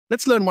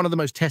Let's learn one of the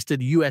most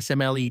tested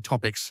USMLE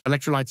topics,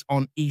 electrolytes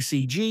on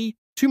ECG.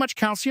 Too much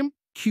calcium,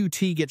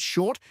 QT gets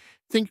short.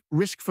 Think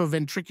risk for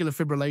ventricular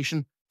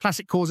fibrillation.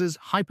 Classic causes: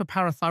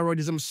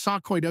 hyperparathyroidism,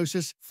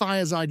 sarcoidosis,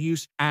 thiazide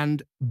use,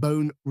 and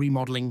bone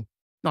remodeling.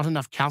 Not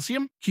enough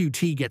calcium,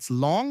 QT gets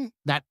long.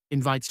 That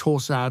invites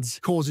torsades,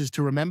 causes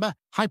to remember: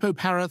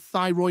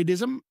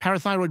 hypoparathyroidism,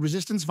 parathyroid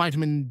resistance,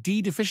 vitamin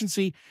D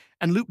deficiency,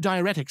 and loop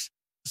diuretics.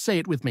 Say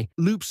it with me: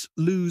 loops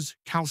lose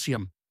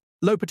calcium.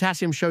 Low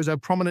potassium shows a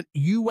prominent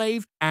U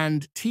wave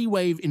and T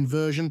wave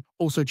inversion.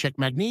 Also check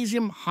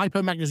magnesium.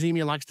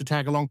 Hypomagnesemia likes to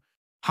tag along.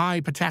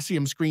 High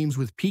potassium screams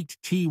with peaked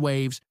T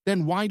waves,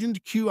 then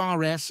widened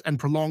QRS and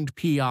prolonged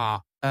PR.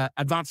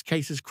 Advanced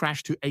cases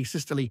crash to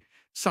asystole,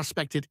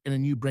 suspected in a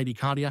new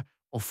bradycardia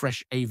or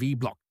fresh AV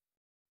block.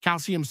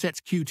 Calcium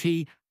sets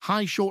QT,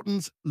 high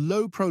shortens,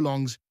 low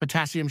prolongs.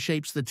 Potassium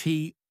shapes the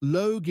T.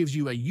 Low gives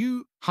you a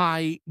U,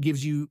 high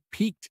gives you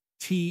peaked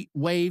T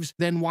waves,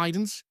 then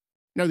widens.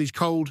 Know these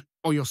cold,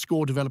 or your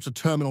score develops a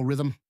terminal rhythm.